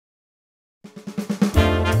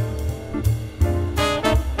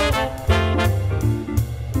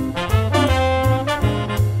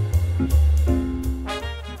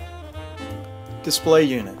Display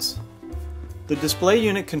units. The display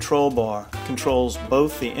unit control bar controls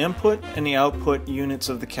both the input and the output units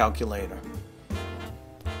of the calculator.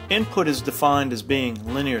 Input is defined as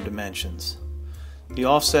being linear dimensions, the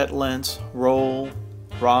offset lengths, roll,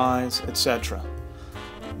 rise, etc.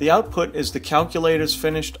 The output is the calculator's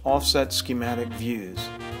finished offset schematic views.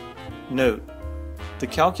 Note: the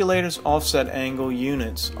calculator's offset angle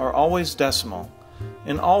units are always decimal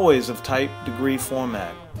and always of type degree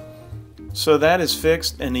format, so that is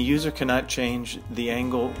fixed and the user cannot change the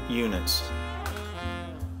angle units.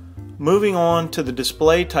 Moving on to the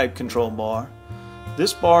display type control bar,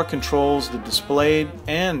 this bar controls the displayed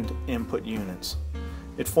and input units.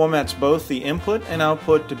 It formats both the input and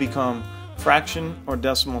output to become fraction or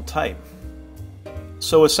decimal type.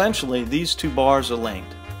 So essentially these two bars are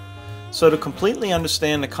linked. So to completely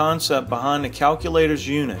understand the concept behind the calculator's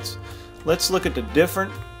units, let's look at the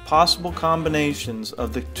different possible combinations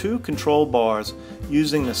of the two control bars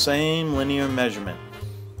using the same linear measurement.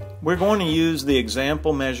 We're going to use the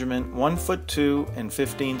example measurement 1 foot 2 and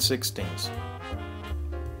 15/16.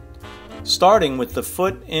 Starting with the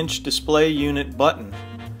foot-inch display unit button,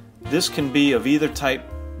 this can be of either type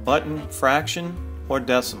button, fraction, or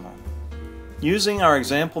decimal. Using our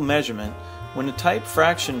example measurement, when the type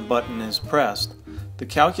fraction button is pressed, the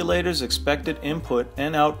calculator's expected input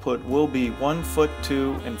and output will be 1 foot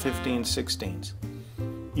 2 and 15/16.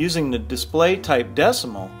 Using the display type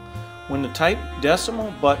decimal, when the type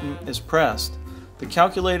decimal button is pressed, the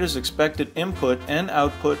calculator's expected input and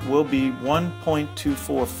output will be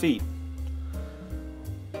 1.24 feet.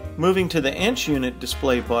 Moving to the inch unit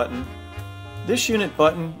display button, this unit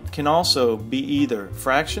button can also be either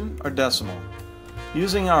fraction or decimal.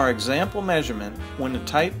 Using our example measurement, when the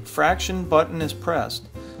type fraction button is pressed,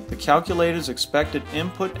 the calculator's expected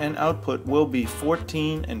input and output will be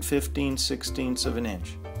 14 and 15/16 of an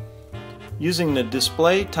inch. Using the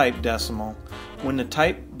display type decimal, when the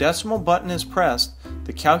type decimal button is pressed,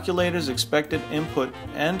 the calculator's expected input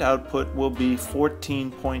and output will be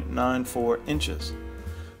 14.94 inches.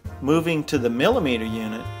 Moving to the millimeter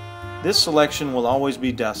unit, this selection will always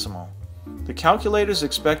be decimal. The calculator's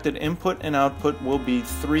expected input and output will be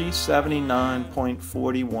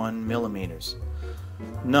 379.41 millimeters.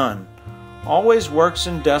 None always works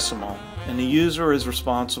in decimal, and the user is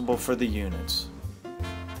responsible for the units.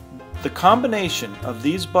 The combination of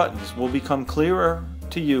these buttons will become clearer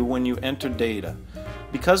to you when you enter data,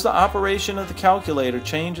 because the operation of the calculator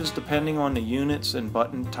changes depending on the units and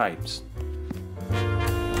button types.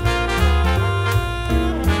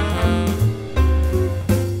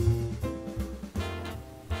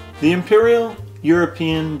 The Imperial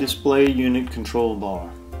European Display Unit Control Bar.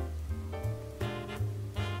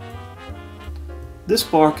 This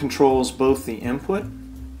bar controls both the input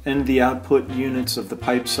and the output units of the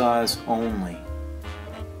pipe size only.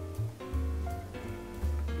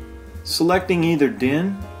 Selecting either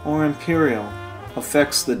DIN or Imperial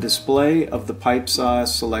affects the display of the pipe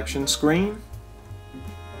size selection screen,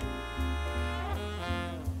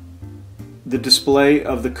 the display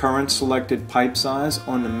of the current selected pipe size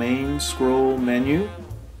on the main scroll menu,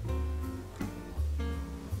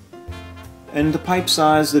 and the pipe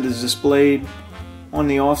size that is displayed on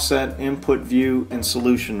the offset input view and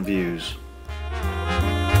solution views.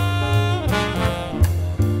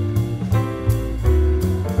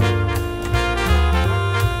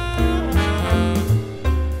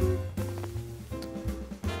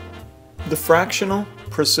 The Fractional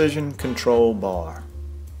Precision Control Bar.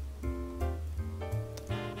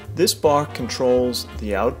 This bar controls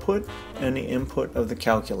the output and the input of the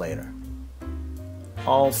calculator.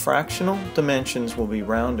 All fractional dimensions will be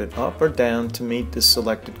rounded up or down to meet the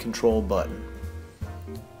selected control button.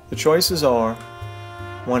 The choices are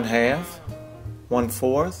 1/2,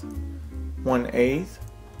 1/4, 1/8,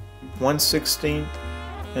 1/16,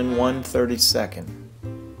 and 1/32.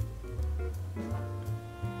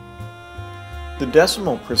 The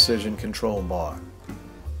Decimal Precision Control Bar.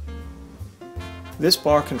 This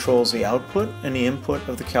bar controls the output and the input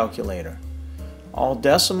of the calculator. All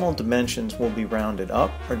decimal dimensions will be rounded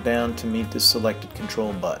up or down to meet the selected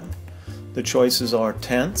control button. The choices are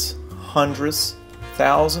tenths, hundredths,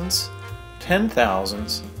 thousandths,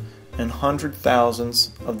 10,000ths, and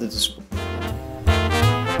 100,000ths of the display.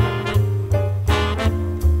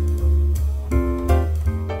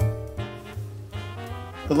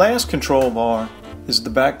 The last control bar is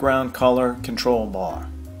the background color control bar.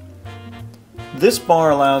 This bar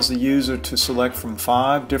allows the user to select from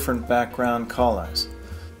 5 different background colors.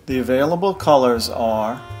 The available colors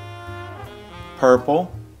are purple,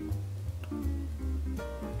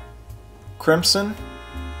 crimson,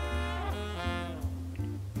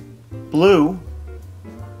 blue,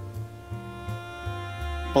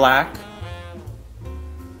 black,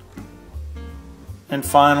 and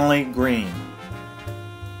finally green.